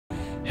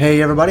Hey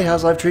everybody,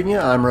 how's life treating you?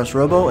 I'm Russ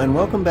Robo, and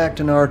welcome back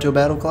to Naruto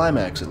Battle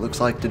Climax. It looks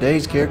like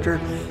today's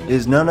character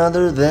is none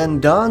other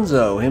than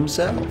Danzo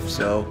himself,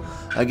 so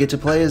I get to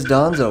play as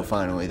Danzo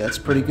finally. That's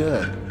pretty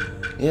good.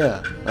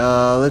 Yeah,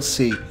 let's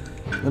see.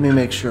 Let me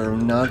make sure.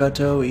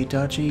 Nagato,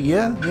 Itachi?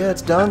 Yeah,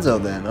 it's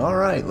Danzo then.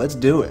 Alright, let's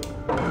do it.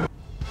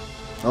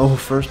 Oh,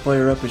 first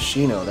player up is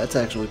Shino. That's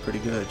actually pretty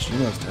good.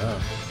 Shino's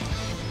tough.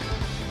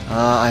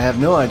 I have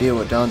no idea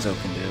what Danzo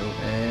can do,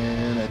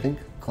 and I think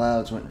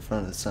clouds went in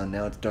front of the sun.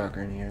 Now it's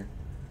darker in here.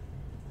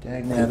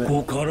 Dagnabbit.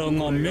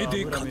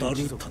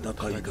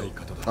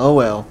 Oh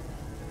well.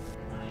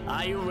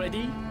 Are you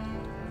ready?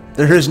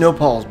 There is no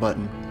pause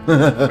button.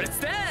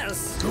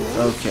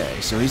 Okay,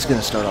 so he's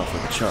gonna start off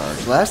with a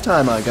charge. Last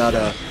time I got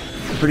a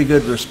pretty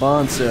good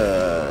response,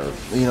 said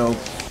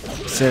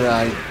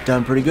I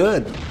done pretty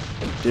good.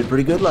 Did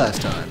pretty good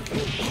last time.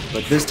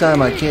 But this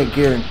time I can't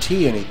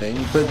guarantee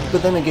anything,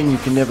 but then again you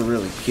can never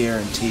really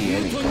guarantee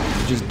anything.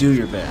 You just do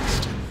your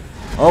best.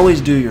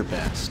 Always do your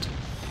best.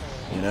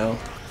 You know?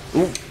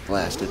 Ooh,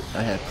 blasted.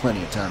 I had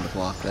plenty of time to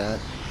block that.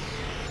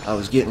 I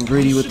was getting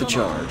greedy with the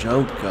charge.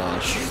 Oh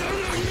gosh.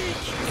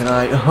 Can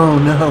I? Oh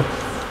no.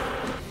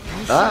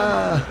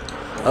 Ah!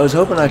 I was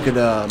hoping I could,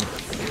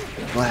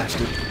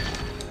 blasted.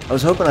 I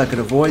was hoping I could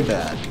avoid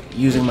that,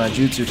 using my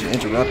jutsu to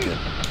interrupt it.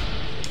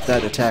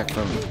 That attack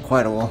from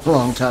quite a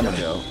long time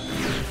ago.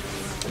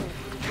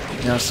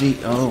 Now see,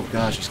 oh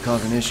gosh, he's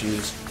causing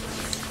issues.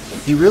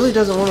 He really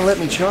doesn't want to let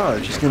me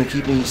charge. He's going to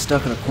keep me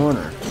stuck in a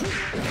corner.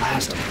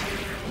 Blast him.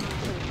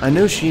 I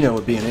knew Shino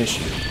would be an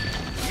issue.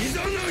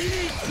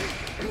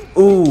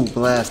 Ooh,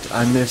 blast.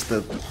 I missed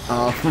the...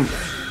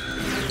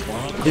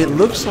 It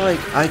looks like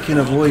I can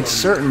avoid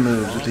certain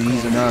moves with the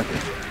Izanagi.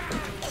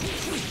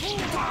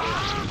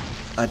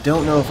 I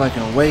don't know if I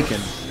can awaken.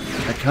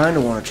 I kind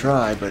of want to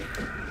try, but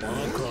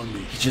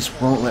he just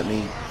won't let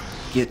me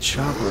get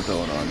chakra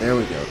going on. There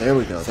we go, there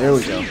we go, there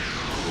we go.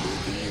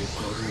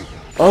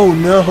 Oh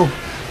no!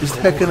 Is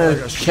that gonna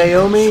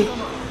KO me?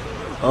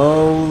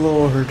 Oh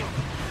lord.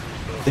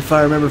 If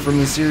I remember from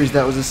the series,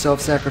 that was a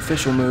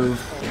self-sacrificial move.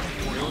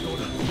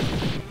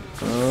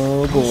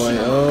 Oh boy,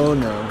 oh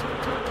no.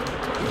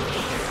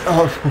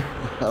 Oh,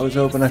 I was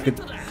hoping I could...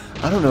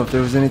 I don't know if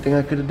there was anything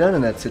I could have done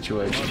in that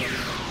situation.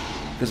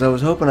 Because I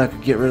was hoping I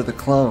could get rid of the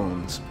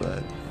clones,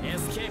 but...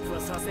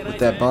 with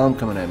that bomb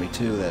coming at me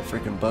too, that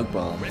freaking bug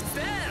bomb,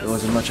 there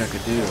wasn't much I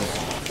could do.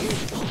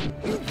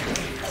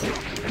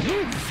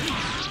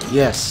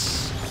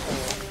 Yes.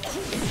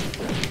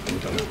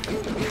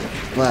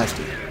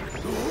 Blasted.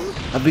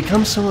 I've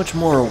become so much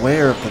more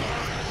aware of the,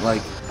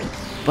 like,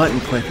 button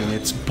clicking.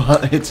 It's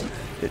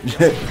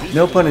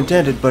no pun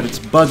intended, but it's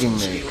bugging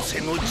me.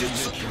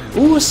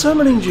 Ooh, a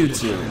summoning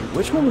jutsu.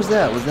 Which one was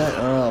that? Was that?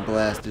 Oh,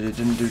 blasted. It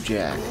didn't do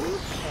jack.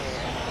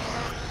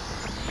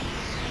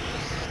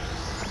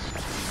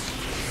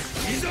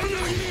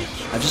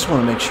 I just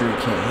want to make sure he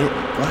can't hit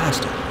me.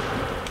 Blast him.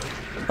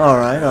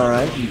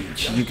 Alright.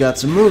 You got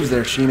some moves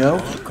there,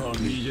 Shino.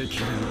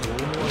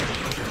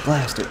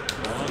 Blast it.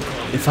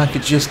 If I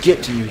could just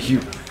get to you,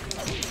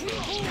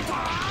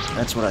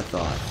 That's what I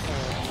thought.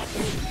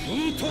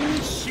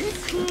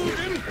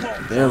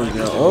 There we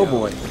go. Oh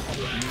boy.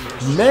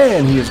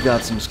 Man, he has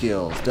got some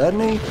skills, doesn't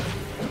he?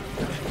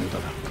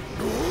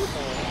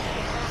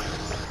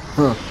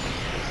 Huh.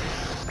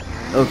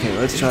 Okay,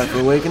 let's try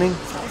for awakening.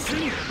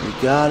 We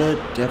got it.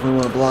 Definitely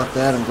want to block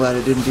that. I'm glad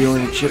it didn't deal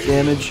any chip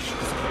damage.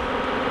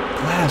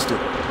 Blast it.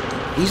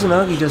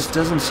 Izanagi just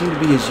doesn't seem to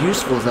be as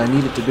useful as I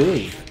need it to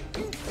be.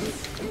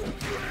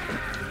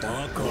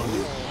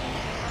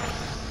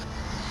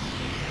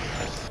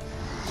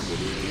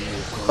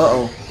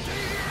 Uh-oh.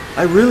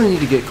 I really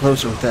need to get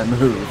closer with that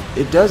move.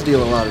 It does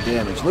deal a lot of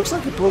damage. Looks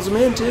like it pulls him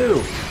in,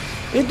 too.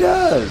 It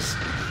does.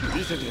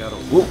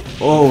 Whoa.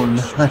 Oh,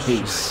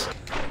 nice.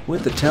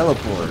 With the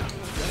teleport.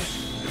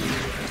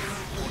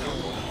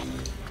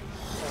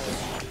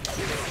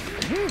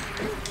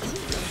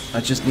 I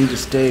just need to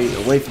stay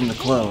away from the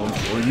clone,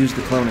 or use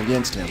the clone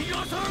against him.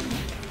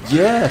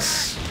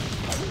 Yes!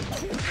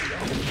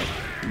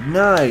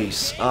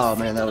 Nice! Oh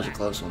man, that was a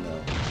close one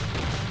though.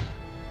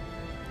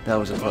 That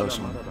was a close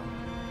one.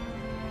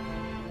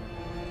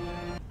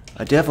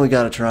 I definitely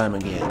gotta try him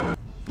again.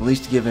 At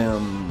least give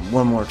him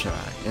one more try,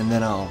 and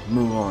then I'll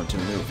move on to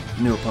a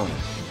new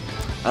opponent.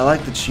 I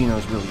like that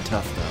Shino's really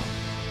tough though.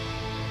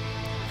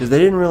 Because they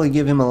didn't really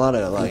give him a lot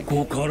of, like...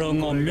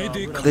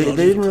 They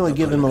didn't really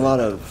give him a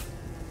lot of...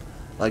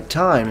 like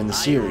time in the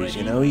series,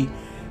 you know.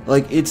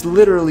 It's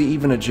literally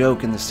even a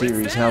joke in the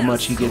series how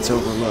much he gets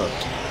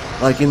overlooked.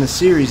 Like in the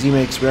series, he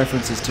makes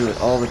references to it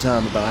all the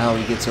time about how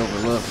he gets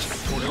overlooked,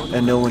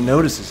 and no one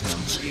notices him.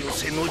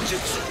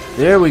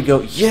 There we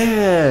go.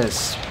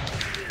 Yes.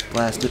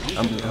 Blast it.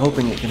 I'm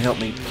hoping it can help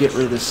me get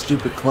rid of this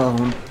stupid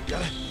clone.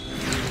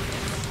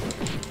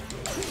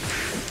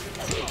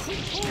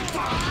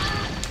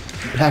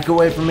 Back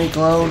away from me,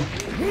 clone.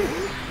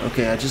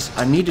 Okay,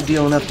 I need to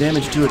deal enough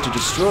damage to it to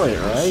destroy it,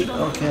 right?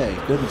 Okay,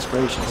 goodness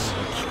gracious.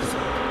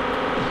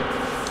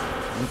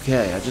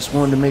 Okay, I just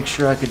wanted to make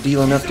sure I could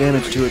deal enough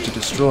damage to it to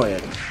destroy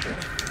it.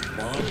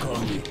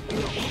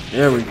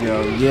 There we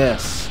go,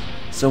 yes.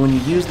 So when you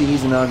use the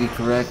Izanagi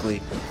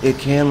correctly, it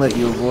can let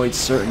you avoid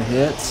certain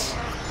hits.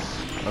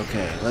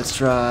 Okay, let's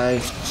try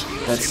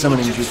that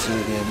summoning jutsu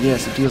again.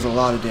 Yes, it deals a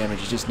lot of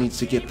damage. It just needs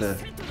to get the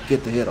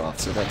hit off.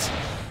 So that's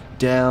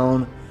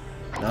down,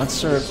 not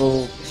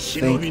circle,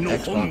 think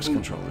Xbox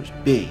controllers.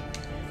 B.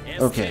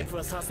 Okay,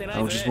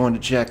 I just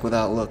wanted to check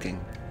without looking.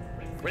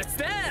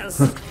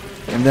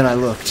 And then I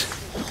looked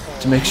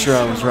to make sure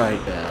I was right,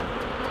 Dad.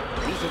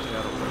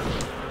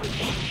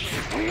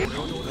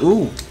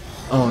 Ooh!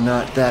 Oh,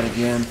 not that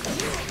again.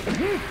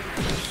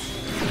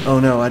 Oh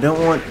no, I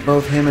don't want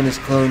both him and his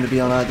clone to be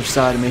on either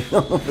side of me.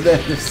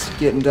 They're just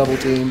getting double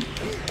teamed.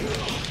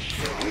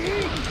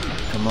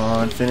 Come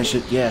on, finish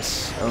it.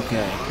 Yes.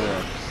 Okay,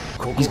 good.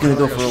 He's gonna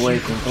go for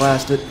awakening.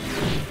 Blast it.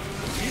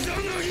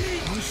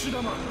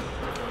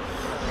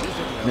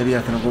 Maybe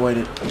I can avoid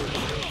it.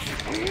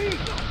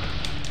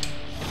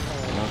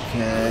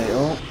 Okay.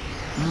 Oh.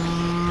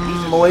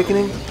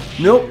 Awakening?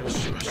 Nope.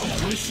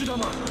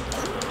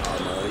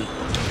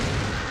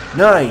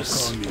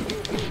 Nice.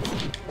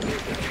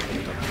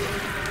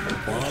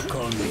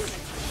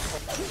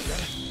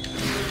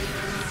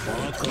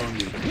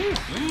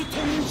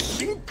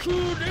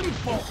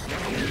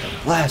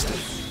 Blast it.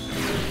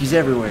 He's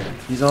everywhere.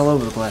 He's all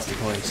over the blasted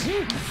place.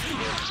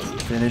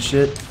 Finish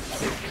it.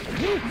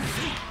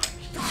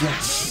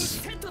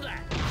 Yes.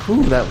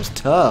 Whew, that was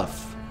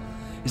tough.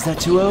 Is that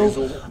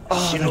 2-0?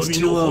 Oh, that's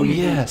 2-0,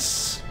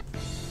 yes.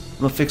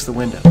 I'm gonna fix the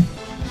window.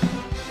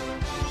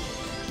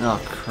 Oh,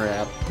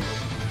 crap.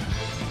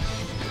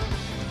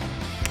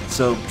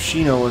 So,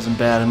 Shino wasn't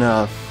bad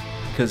enough,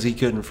 because he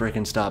couldn't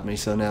freaking stop me,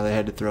 so now they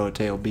had to throw a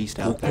tail beast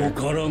out there.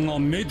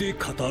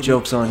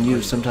 Joke's on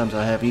you, sometimes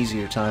I have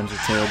easier times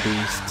with tail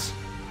beasts.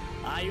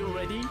 Are you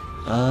ready?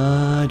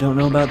 I don't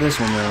know about this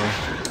one, though.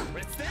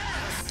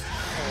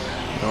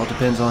 It all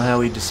depends on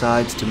how he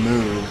decides to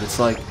move. It's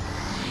like,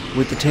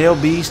 with the tail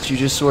beast, you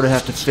just sort of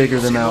have to figure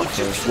them out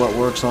first. What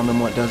works on them,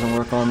 what doesn't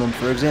work on them.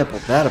 For example,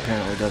 that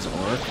apparently doesn't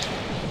work.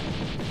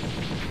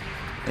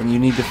 And you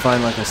need to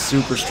find like a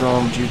super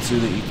strong jutsu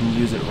that you can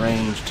use at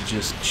range to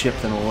just chip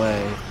them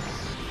away.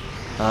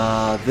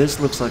 This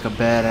looks like a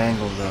bad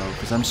angle though,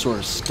 because I'm sort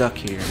of stuck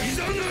here.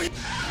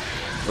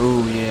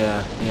 Oh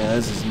yeah,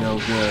 this is no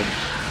good.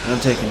 And I'm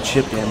taking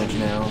chip damage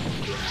now.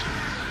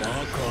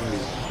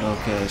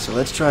 Okay, so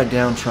let's try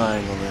down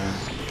triangle then.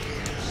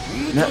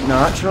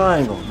 Not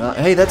triangle.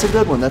 Hey, that's a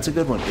good one. That's a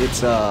good one.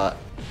 It's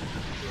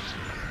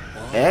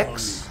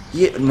X?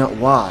 Yeah, no,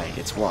 Y.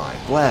 It's Y.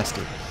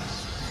 Blasted.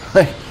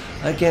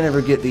 I can't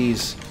ever get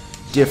these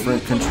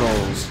different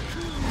controls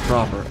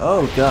proper.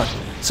 Oh god.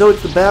 So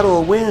it's the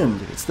Battle of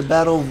Wind. It's the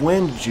Battle of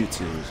Wind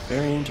jutsu.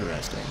 Very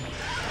interesting.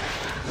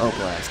 Oh,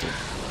 blasted.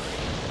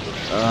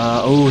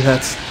 Oh,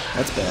 that's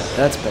bad.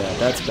 That's bad.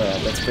 That's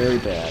bad. That's very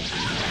bad.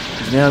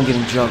 Because now I'm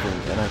getting juggled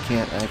and I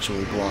can't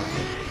actually block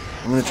it.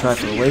 I'm gonna try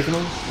for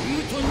awakening,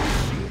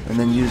 and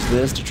then use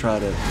this to try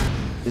to.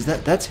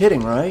 That's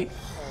hitting, right?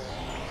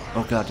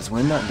 Oh god, does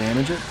wind not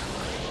damage it?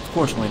 Of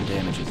course, wind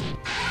damages it.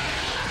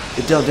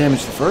 It dealt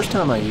damage the first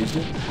time I used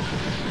it.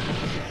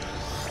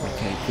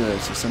 Okay, good.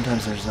 So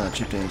sometimes there's not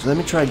chip damage. Let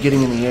me try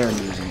getting in the air and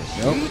using it.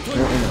 Nope,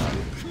 apparently not.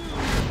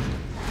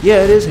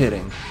 Yeah, it is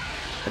hitting.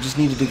 I just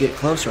needed to get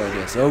closer, I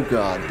guess. Oh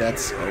god,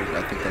 that's... Oh,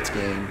 I think that's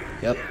game.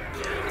 Yep.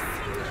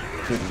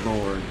 Good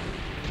lord.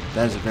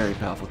 That is a very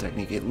powerful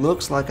technique. It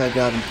looks like I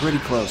got him pretty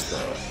close,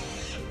 though.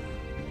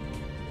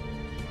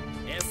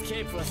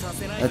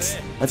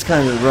 That's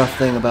kind of the rough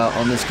thing about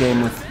on this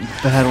game with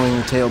battling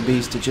the tail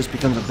beast. It just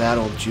becomes a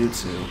battle of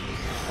jutsu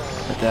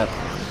at that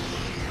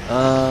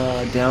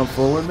point. Down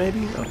forward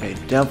maybe? Okay,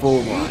 down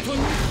forward Y.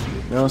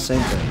 No,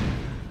 same thing.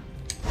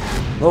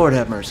 Lord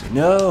have mercy.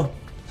 No!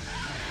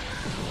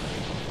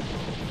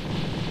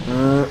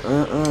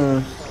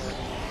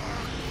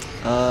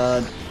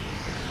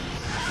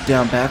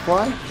 Down back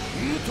Y?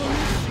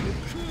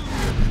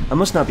 I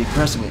must not be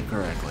pressing it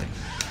correctly.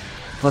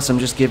 Plus I'm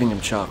just giving him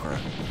chakra.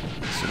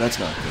 So that's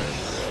not good.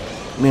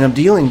 I mean, I'm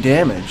dealing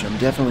damage. I'm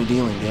definitely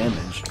dealing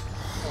damage.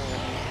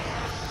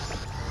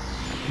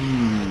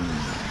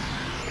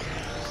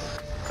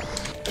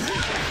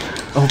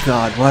 Oh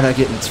god, why'd I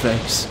get in its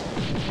face?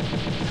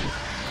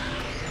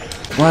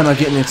 Why am I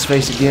getting in its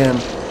face again?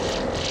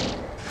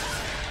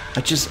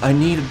 I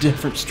need a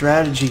different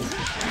strategy.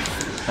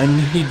 I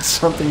need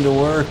something to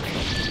work.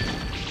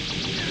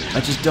 I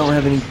just don't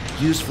have any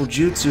useful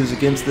jutsus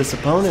against this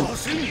opponent.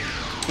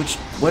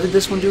 What did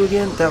this one do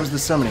again? That was the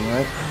summoning,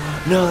 right?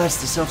 No, that's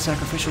the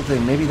self-sacrificial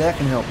thing. Maybe that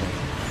can help me.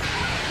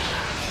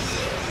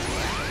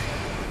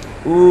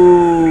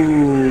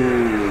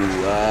 Ooh,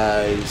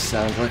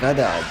 sounds like I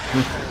died.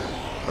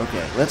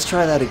 Okay, let's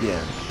try that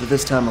again, but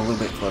this time a little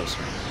bit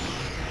closer.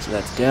 So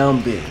that's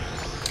down B.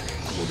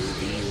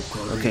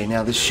 Okay,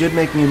 now this should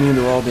make me immune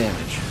to all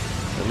damage,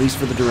 at least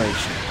for the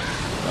duration.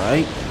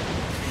 Alright?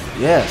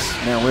 Yes,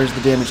 now where's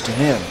the damage to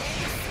him?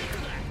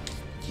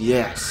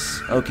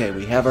 Yes. Okay,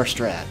 we have our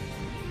strat.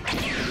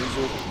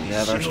 We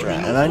have our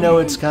strat. And I know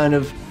it's kind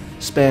of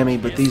spammy,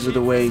 but these are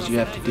the ways you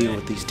have to deal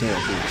with these tail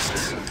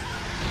beasts.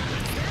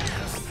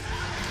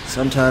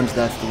 Sometimes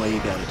that's the way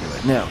you gotta do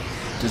it. Now,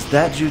 does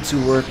that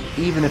jutsu work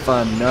even if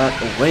I'm not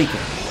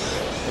awakened?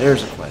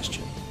 There's a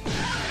question.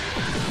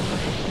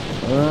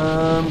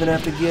 I'm gonna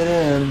have to get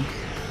in.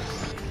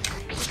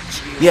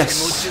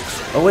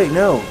 Yes! Oh wait,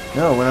 no.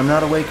 No, when I'm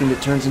not awakened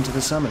it turns into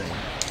the summoning.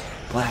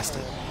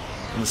 Blasted.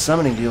 And the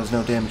summoning deals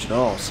no damage at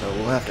all, so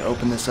we'll have to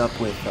open this up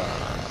with,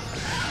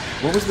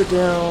 what was the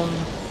down...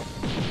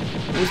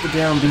 What was the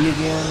down B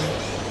again?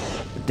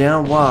 The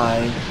down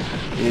Y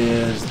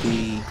is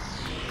the...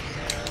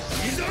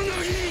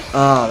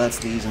 Ah, that's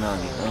the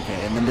Izanagi.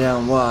 Okay, and the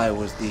down Y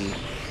was the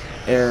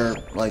air,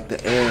 like the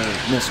air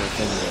missile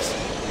thingies.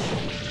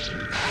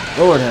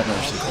 Lord have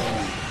mercy.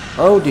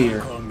 Oh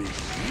dear.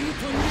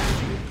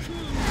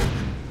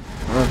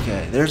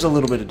 Okay, there's a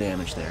little bit of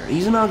damage there.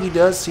 Izanagi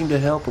does seem to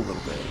help a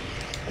little bit.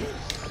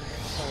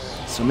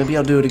 So maybe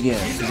I'll do it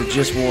again, because it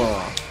just wore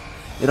off.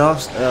 It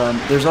also,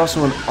 there's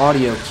also an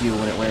audio cue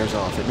when it wears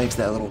off. It makes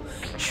that little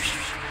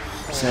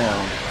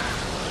sound.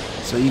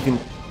 So you can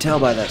tell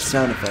by that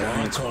sound effect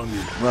when it's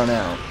run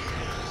out.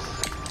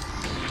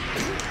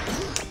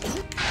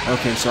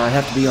 Okay, so I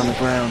have to be on the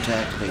ground to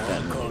activate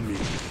that move.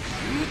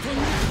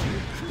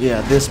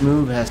 Yeah, this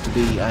move has to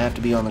be, I have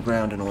to be on the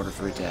ground in order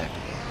for it to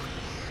activate.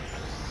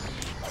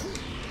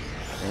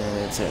 And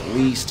it's at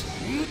least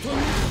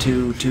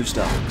two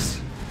stocks.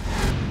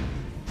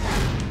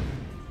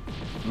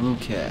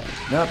 Okay,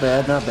 not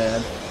bad, not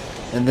bad.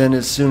 And then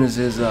as soon as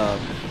his,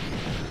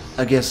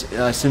 I guess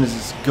as soon as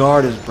his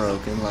guard is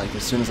broken, like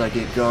as soon as I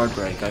get guard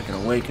break, I can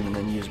awaken and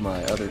then use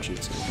my other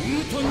jutsu.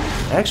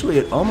 Actually,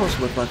 it almost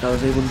looked like I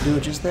was able to do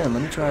it just then.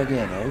 Let me try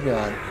again. Oh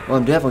god. Well,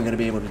 I'm definitely going to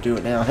be able to do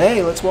it now.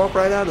 Hey, let's walk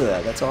right out of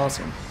that. That's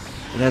awesome.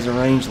 It has a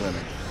range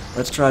limit.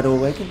 Let's try to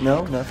awaken.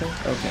 No, nothing?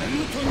 Okay.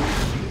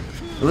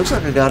 It looks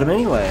like I got him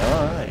anyway.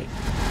 Alright.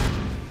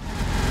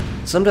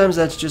 Sometimes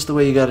that's just the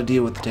way you gotta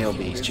deal with the tail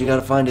beast. You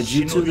gotta find a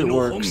jutsu that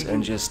works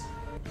and just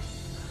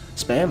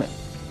spam it.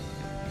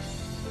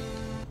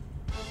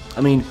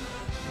 I mean,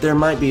 there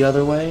might be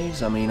other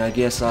ways. I mean, I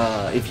guess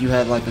if you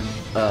had like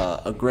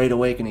a Great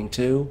Awakening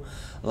too,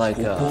 like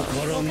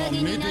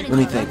let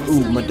me think.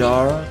 Ooh,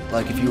 Madara.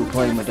 Like if you were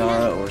playing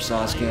Madara or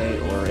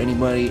Sasuke or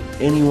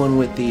anyone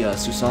with the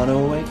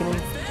Susanoo Awakening,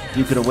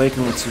 you could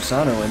awaken with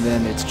Susanoo, and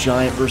then it's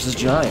giant versus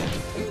giant,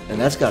 and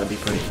that's got to be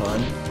pretty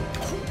fun.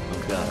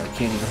 Oh god, I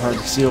can't even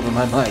hardly see over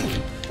my mic.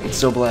 It's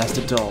so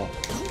blasted tall.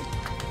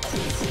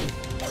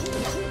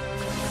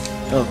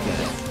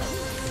 Okay.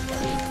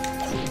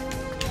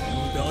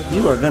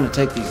 You are gonna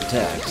take these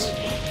attacks.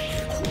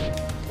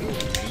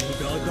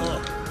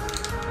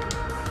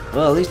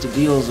 Well, at least it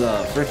deals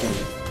frickin'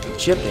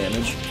 chip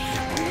damage.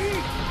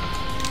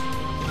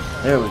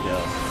 There we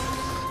go.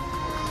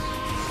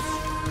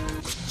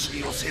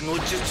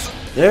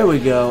 There we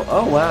go.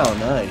 Oh wow,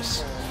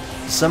 nice.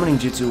 Summoning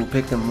jutsu will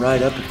pick them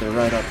right up if they're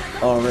right up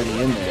already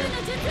in there.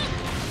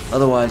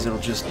 Otherwise, it'll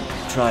just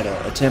try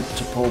to attempt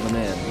to pull them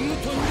in.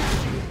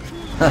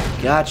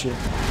 Gotcha.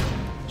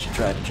 She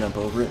tried to jump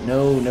over it.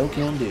 No, no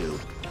can do.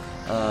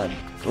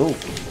 Oh.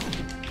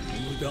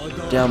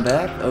 Down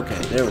back? Okay,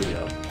 there we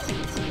go.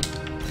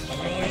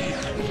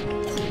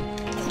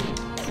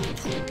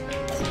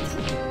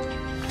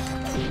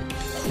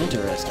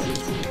 Interesting.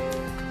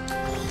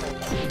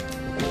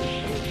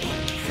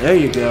 There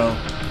you go.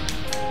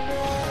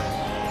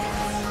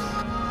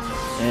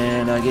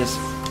 And I guess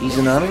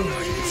Izanami?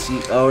 Let's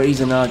see. Oh, or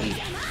Izanagi.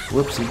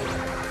 Whoopsie.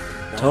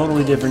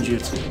 Totally different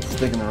jutsu. I was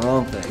thinking the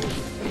wrong thing.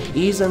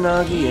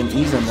 Izanagi and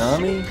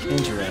Izanami?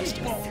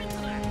 Interesting.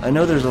 I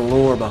know there's a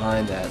lore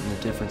behind that and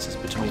the differences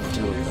between the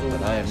two of them,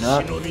 but I am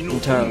not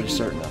entirely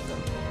certain of them.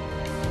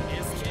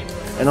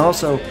 And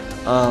also,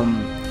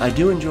 I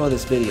do enjoy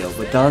this video,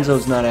 but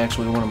Danzo's not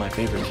actually one of my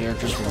favorite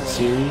characters from the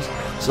series,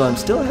 so I'm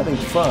still having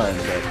fun,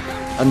 but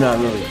I'm not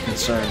really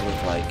concerned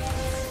with, like,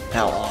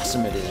 how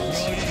awesome it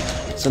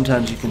is.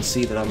 Sometimes you can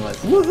see that I'm like,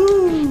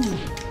 woohoo!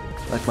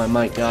 Like my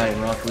m.u.g.e.n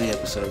and Rock Lee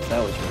episodes,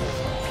 that was really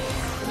fun.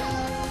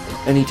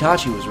 And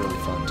Itachi was really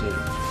fun, too.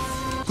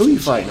 Who are you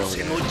fighting over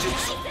there?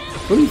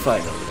 Who are you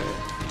fighting over there?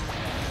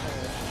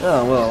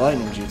 Oh, well,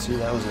 lightning jutsu,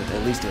 that was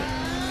at least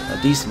a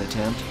decent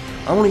attempt.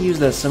 I want to use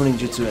that summoning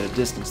jutsu at a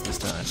distance this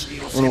time.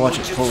 I want to watch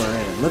it pull her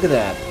in. Look at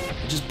that.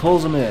 It just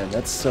pulls them in.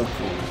 That's so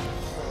cool.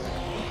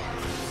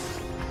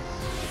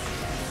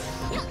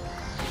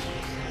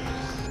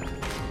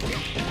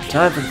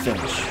 Time for the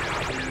finish.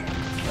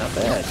 Not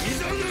bad.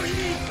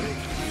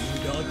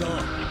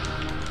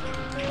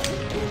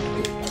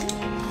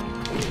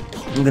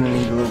 I'm gonna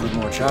need a little bit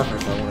more chakra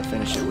if I want to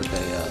finish it with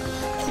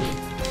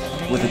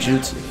a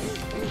jutsu.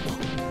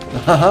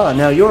 Haha!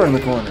 Now you're in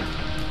the corner.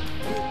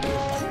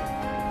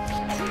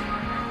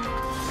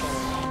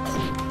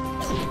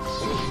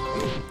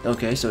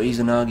 Okay, so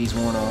Izanagi's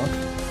worn off.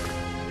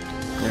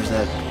 There's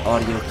that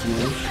audio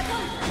cue.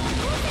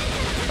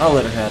 I'll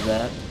let her have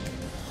that.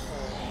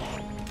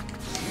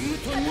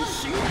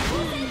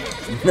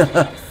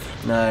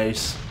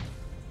 Nice.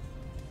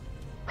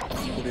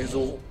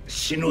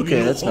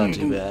 Okay, that's not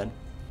too bad.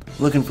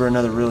 Looking for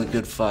another really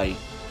good fight.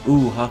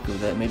 Ooh, Haku,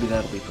 maybe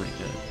that'll be pretty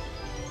good.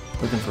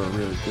 Looking for a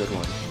really good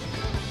one.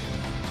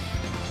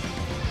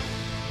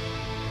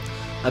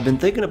 I've been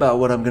thinking about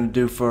what I'm gonna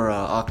do for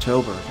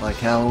October, like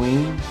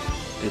Halloween.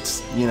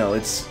 It's, you know,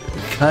 it's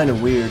kind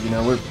of weird, you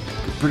know, we're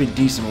pretty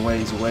decent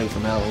ways away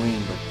from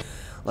Halloween, but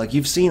like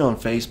you've seen on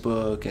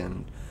Facebook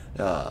and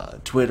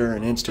Twitter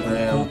and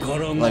Instagram,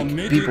 like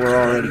people are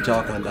already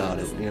talking about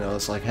it, you know,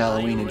 it's like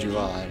Halloween in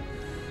July.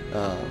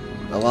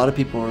 A lot of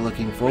people are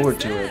looking forward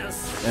to it,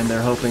 and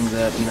they're hoping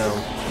that, you know,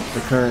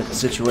 the current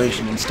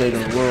situation and state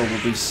of the world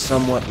will be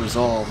somewhat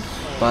resolved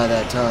by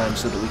that time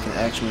so that we can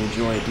actually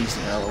enjoy a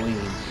decent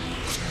Halloween.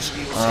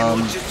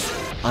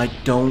 I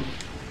don't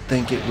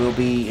think it will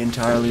be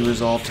entirely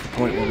resolved to the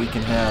point where we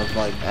can have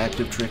like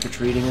active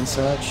trick-or-treating and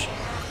such.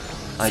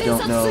 I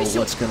don't know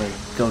what's gonna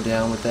go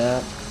down with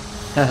that.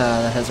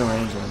 Haha, that has a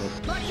range limit.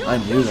 I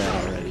knew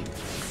that already,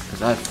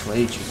 because I've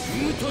played you.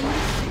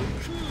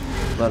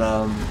 But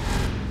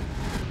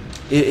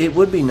it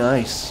would be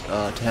nice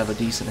to have a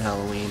decent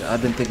Halloween.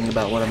 I've been thinking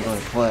about what I'm going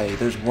to play.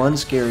 There's one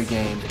scary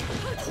game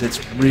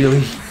that's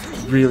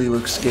really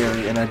looks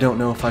scary, and I don't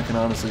know if I can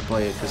honestly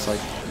play it, because,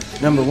 like,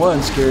 number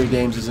one, scary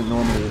games isn't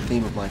normally the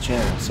theme of my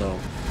channel, so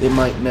it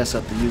might mess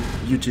up the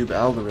YouTube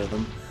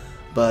algorithm,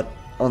 but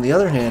on the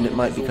other hand, it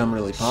might become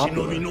really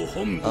popular.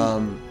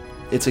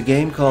 It's a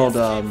game called,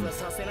 I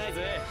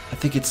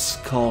think it's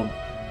called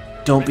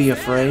Don't Be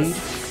Afraid,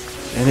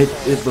 and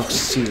it looks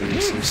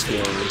seriously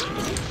scary.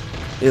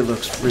 It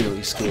looks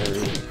really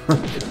scary.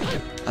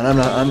 And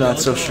I'm not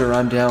so sure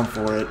I'm down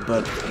for it,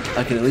 but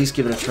I could at least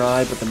give it a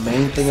try. But the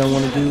main thing I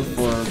want to do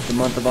for the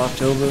month of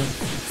October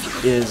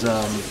is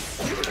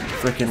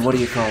frickin' what do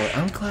you call it?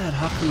 I'm glad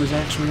Haku is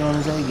actually on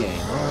his A game.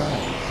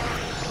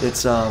 Alright.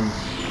 It's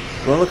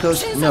Roller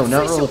Coaster, no,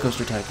 not Roller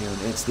Coaster Tycoon.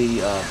 It's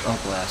the oh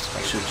blast,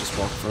 I should have just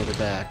walked further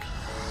back.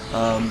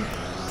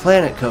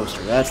 Planet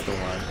Coaster, that's the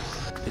one.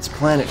 It's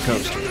Planet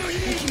Coaster.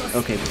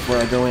 Okay, before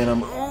I go in,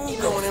 I'm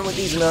going in with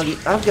these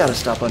nuggies. I've got to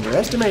stop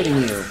underestimating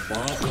you.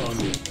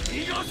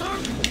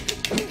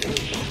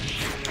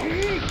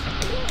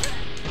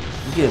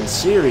 I'm getting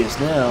serious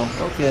now.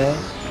 Okay.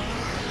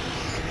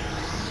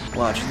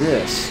 Watch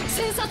this.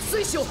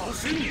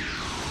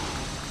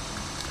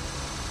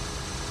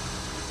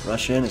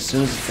 Rush in as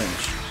soon as it's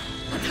finished.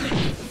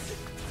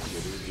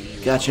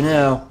 Gotcha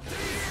now.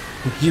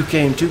 You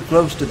came too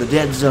close to the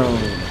dead zone.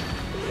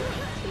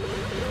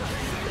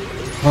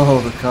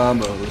 Oh, the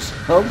combos.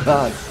 Oh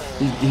god.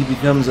 He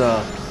becomes,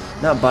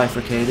 not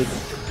bifurcated.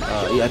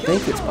 Yeah, I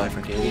think it's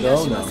bifurcated.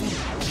 Oh no.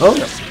 Oh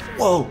no.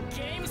 Whoa.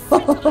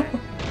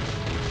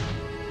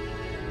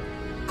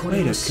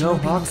 Way to go,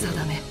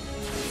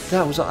 Haku.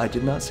 That was, I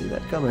did not see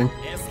that coming.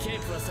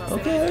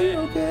 Okay,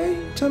 okay.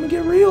 Time to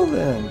get real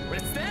then.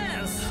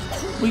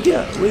 We're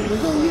gonna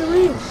get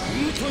real.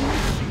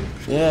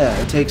 Yeah,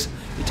 it takes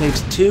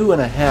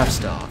 2.5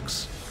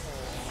 stocks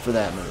for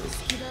that move.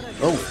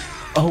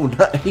 Oh,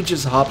 no, he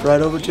just hopped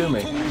right over to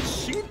me.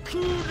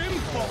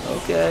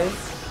 Okay.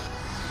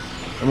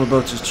 And we're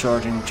both just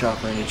charging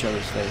chakra in each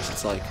other's face.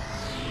 It's like,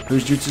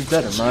 whose jutsu's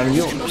better, mine or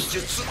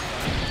yours?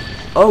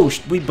 Oh,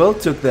 we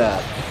both took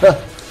that.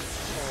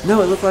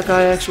 No, it looked like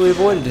I actually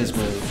avoided his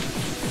move.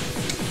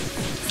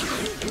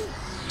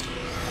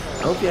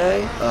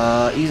 Okay,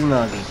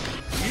 Izanagi.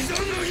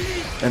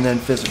 And then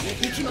physical.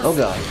 Oh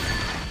god.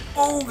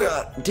 Oh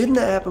god. Didn't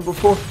that happen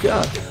before?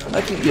 God,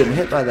 I keep getting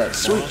hit by that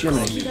sweet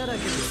Jiminy.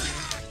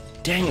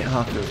 Dang it,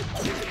 Haku.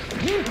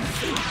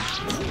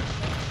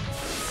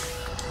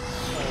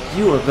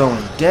 You are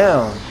going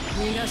down.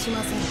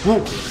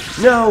 Whoa.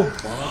 No.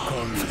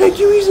 Thank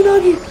you,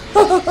 Izanagi.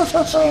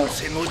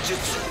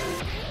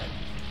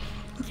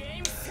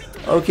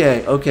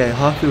 Okay,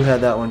 Haku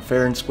had that one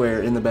fair and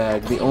square in the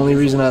bag. The only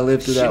reason I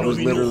lived through that was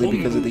literally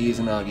because of the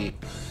Izanagi.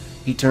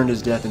 He turned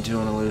his death into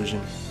an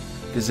illusion.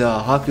 Because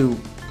Haku,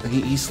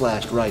 he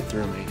slashed right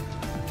through me.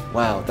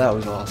 Wow, that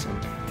was awesome.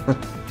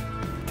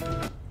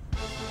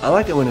 I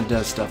like it when it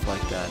does stuff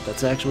like that.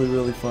 That's actually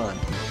really fun.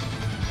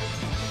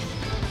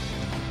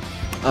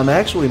 I'm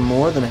actually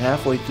more than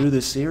halfway through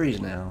this series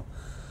now.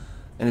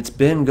 And it's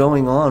been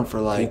going on for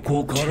like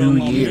 2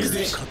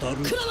 years.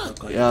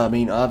 Yeah, I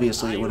mean,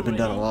 obviously it would have been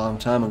done a long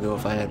time ago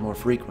if I had more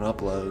frequent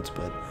uploads,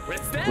 but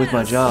with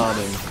my job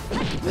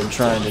and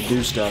trying to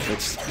do stuff,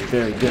 it's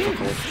very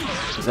difficult,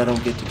 because I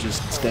don't get to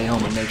just stay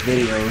home and make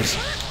videos.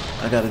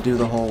 I gotta do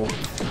the whole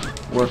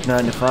work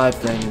 9 to 5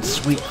 thing, and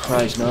sweet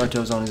Christ,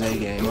 Naruto's on his A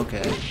game.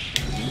 Okay.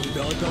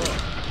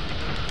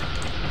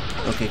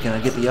 Okay, can I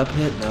get the up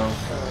hit? No.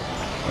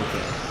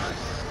 Okay.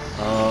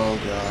 Oh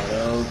god,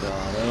 oh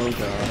god, oh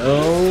god,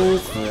 oh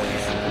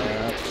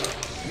crap.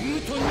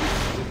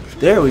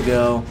 There we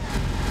go.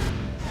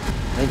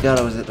 Thank god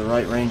I was at the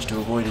right range to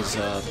avoid his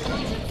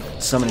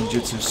summoning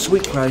jutsu.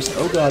 Sweet Christ,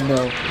 oh god,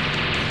 no.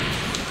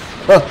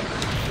 Huh.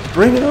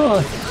 Bring it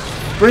on!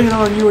 Bring it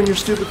on, you and your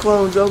stupid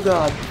clones, oh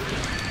god.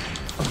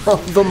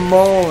 Oh, the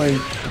mauling.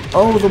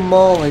 Oh, the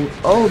mauling.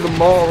 Oh, the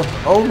maul.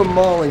 Oh, the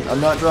mauling. I'm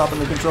not dropping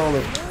the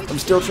controller. I'm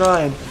still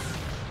trying.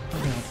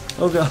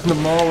 Oh god, the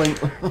mauling.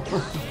 The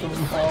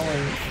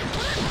mauling.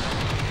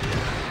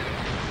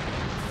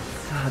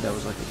 God, that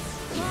was like a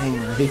gang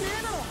rape.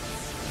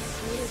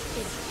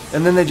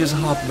 And then they just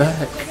hop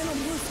back.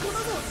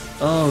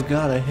 Oh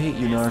god, I hate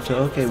you, Naruto.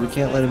 Okay, we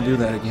can't let him do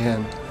that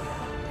again.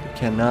 We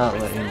cannot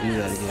let him do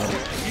that again.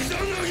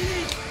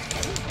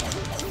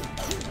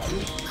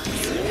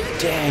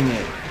 Dang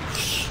it.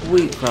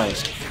 Sweet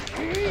Christ.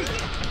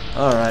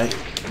 Alright.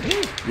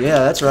 Yeah,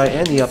 that's right.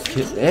 And the up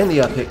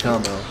hit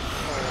combo.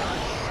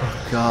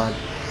 Oh god.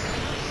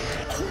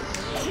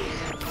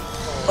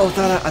 Oh,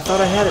 I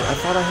thought I had it. I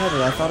thought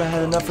I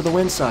had enough for the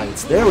win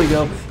sides. There we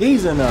go.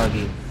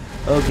 Izanagi.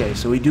 Okay,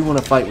 so we do want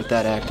to fight with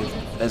that active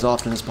as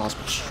often as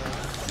possible.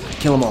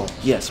 Kill them all.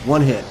 Yes,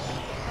 one hit.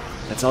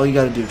 That's all you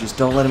got to do. Just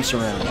don't let him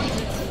surround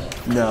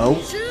you. No.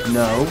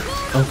 No.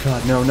 Oh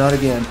god, no, not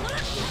again.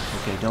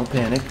 Okay, don't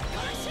panic.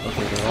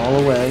 Okay, they're all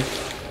away.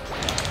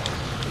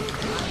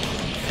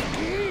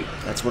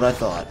 That's what I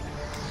thought.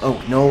 Oh,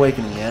 no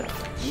awakening yet.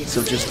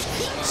 So just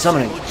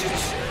summoning.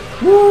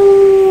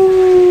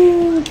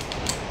 Woo!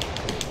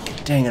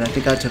 Dang it, I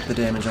think I took the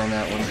damage on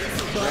that one.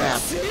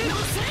 Crap.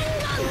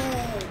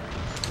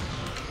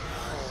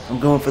 I'm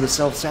going for the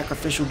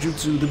self-sacrificial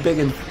jutsu, the big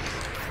one.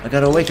 I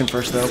gotta awaken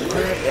first, though.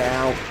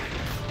 Ow.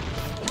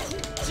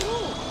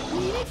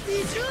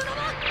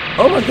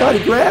 Oh my god,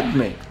 he grabbed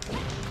me.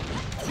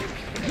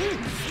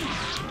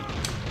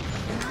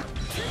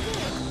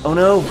 Oh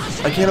no,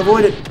 I can't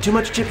avoid it. Too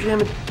much chip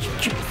damage.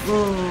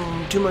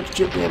 Too much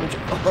chip damage.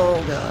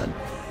 Oh god.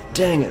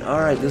 Dang it.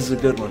 Alright, this is a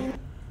good one.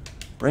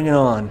 Bring it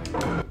on.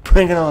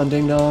 Bring it on,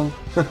 ding dong.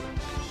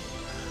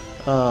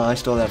 I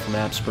stole that from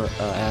Astro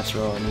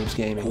on m.u.g.e.n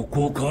Gaming.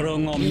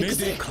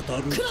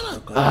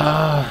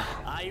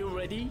 Are you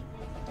ready?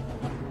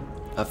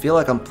 I feel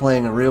like I'm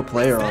playing a real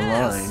player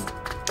online.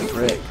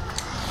 Frick.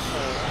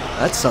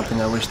 That's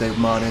something I wish they'd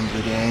mod into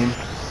the game.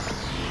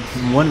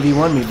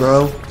 1v1 me,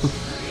 bro.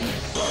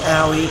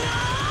 Owie.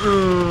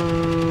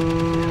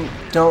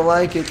 Don't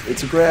like it.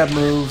 It's a grab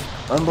move.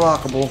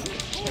 Unblockable.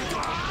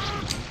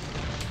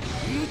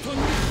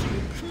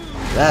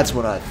 That's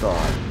what I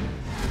thought.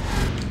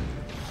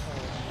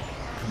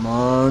 Come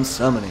on,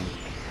 summoning.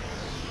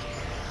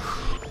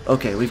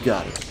 Okay, we've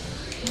got it.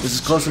 This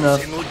is close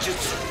enough.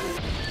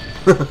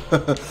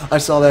 I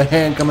saw that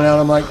hand coming out.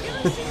 I'm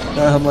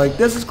like,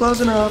 this is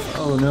close enough.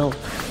 Oh no.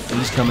 And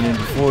he's coming in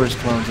before his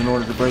clones in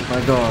order to break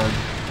my guard.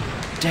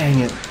 Dang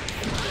it.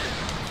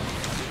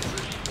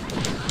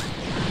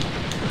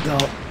 Go.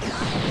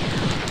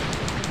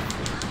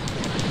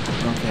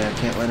 Okay, I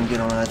can't let him get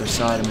on either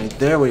side of me.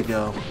 There we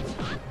go.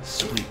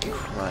 Sweet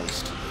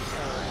Christ.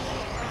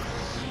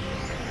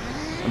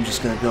 I'm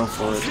just gonna go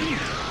for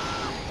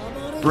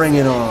it. Bring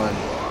it on.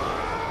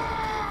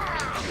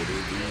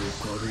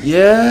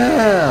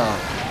 Yeah!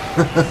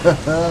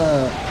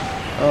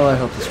 Oh, I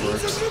hope this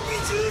works.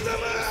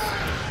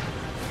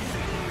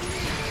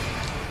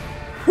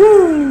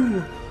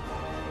 Woo!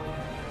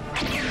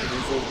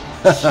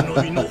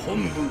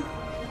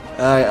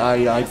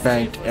 I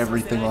banked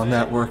everything on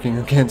that working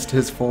against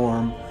his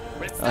form.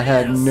 I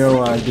had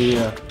no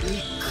idea.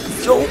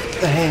 Oh,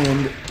 the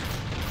hand.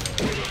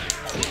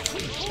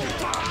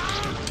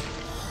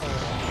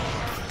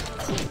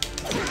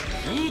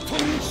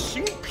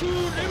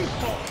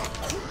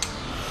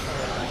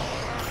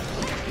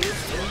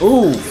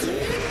 Ooh!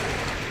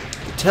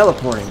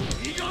 Teleporting.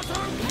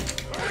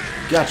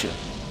 Gotcha.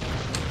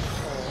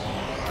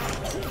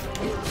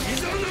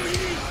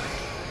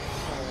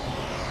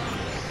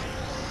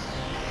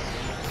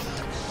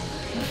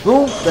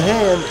 Ooh, the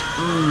hand.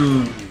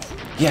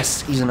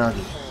 Yes,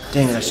 Izanagi.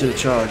 Dang it, I should have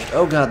charged.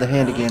 Oh god, the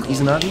hand again.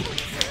 Izanagi?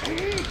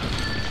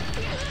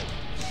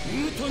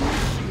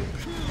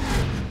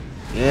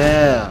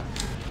 Yeah.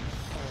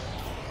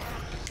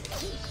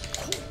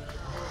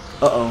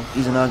 Uh-oh,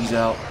 Izanagi's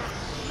out.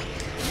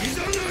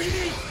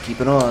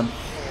 Keep it on.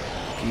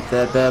 Keep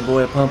that bad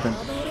boy pumping.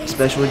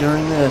 Especially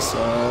during this.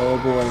 Oh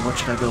boy, what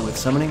should I go with?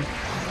 Summoning?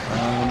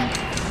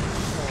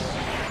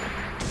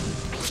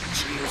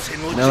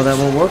 No, that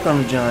won't work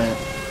on the giant.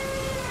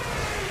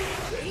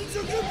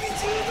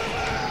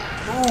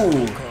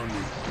 Ooh.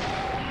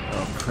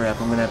 Oh crap,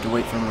 I'm gonna have to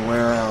wait for him to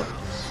wear out.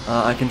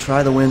 I can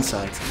try the wind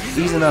sides.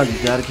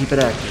 Izanagi, gotta keep it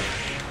active.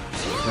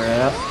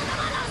 Crap.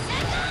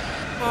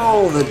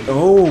 Oh,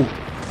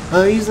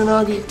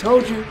 Izanagi,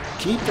 told you,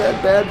 keep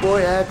that bad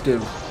boy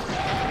active.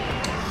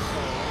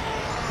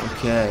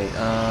 Okay,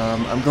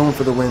 I'm going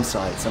for the wind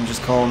sides. I'm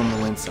just calling them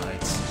the wind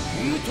sides.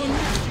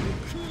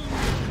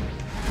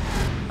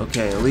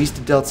 Okay, at least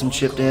it dealt some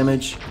chip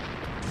damage.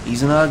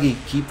 Izanagi,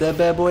 keep that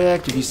bad boy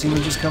active. You see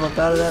me just come up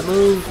out of that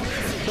move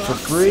for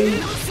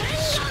free?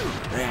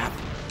 Crap.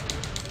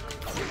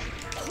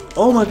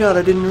 Oh my god,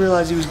 I didn't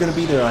realize he was going to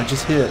be there. I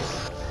just hit.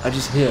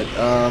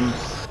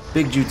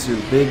 Big jutsu,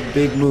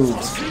 big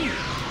moves.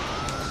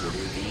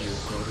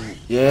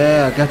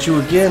 Yeah, I got you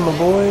again, my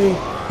boy.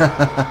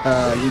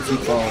 You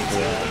keep falling for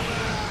that.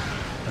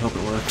 I hope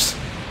it works.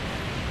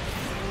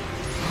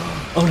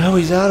 Oh no,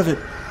 he's out of it.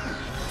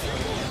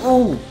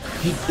 Oh,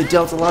 it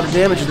dealt a lot of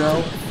damage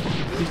though.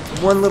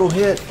 One little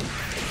hit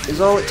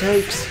is all it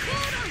takes.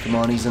 Come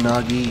on,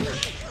 Izanagi.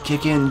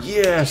 Kick in.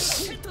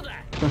 Yes!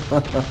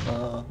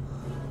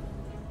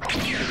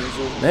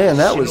 Man,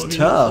 that was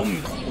tough.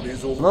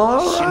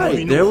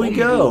 Alright, there we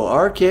go.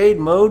 Arcade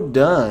mode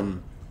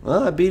done.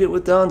 Well, I beat it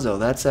with Danzo.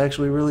 That's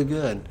actually really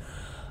good.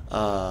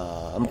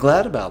 I'm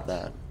glad about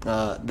that.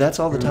 That's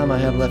all the time I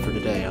have left for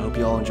today. I hope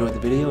you all enjoyed the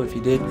video. If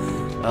you did,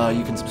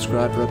 you can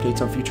subscribe for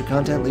updates on future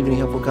content. Leave any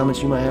helpful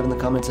comments you might have in the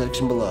comment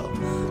section below.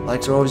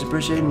 Likes are always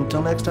appreciated.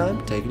 Until next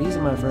time, take it easy,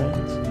 my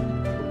friends.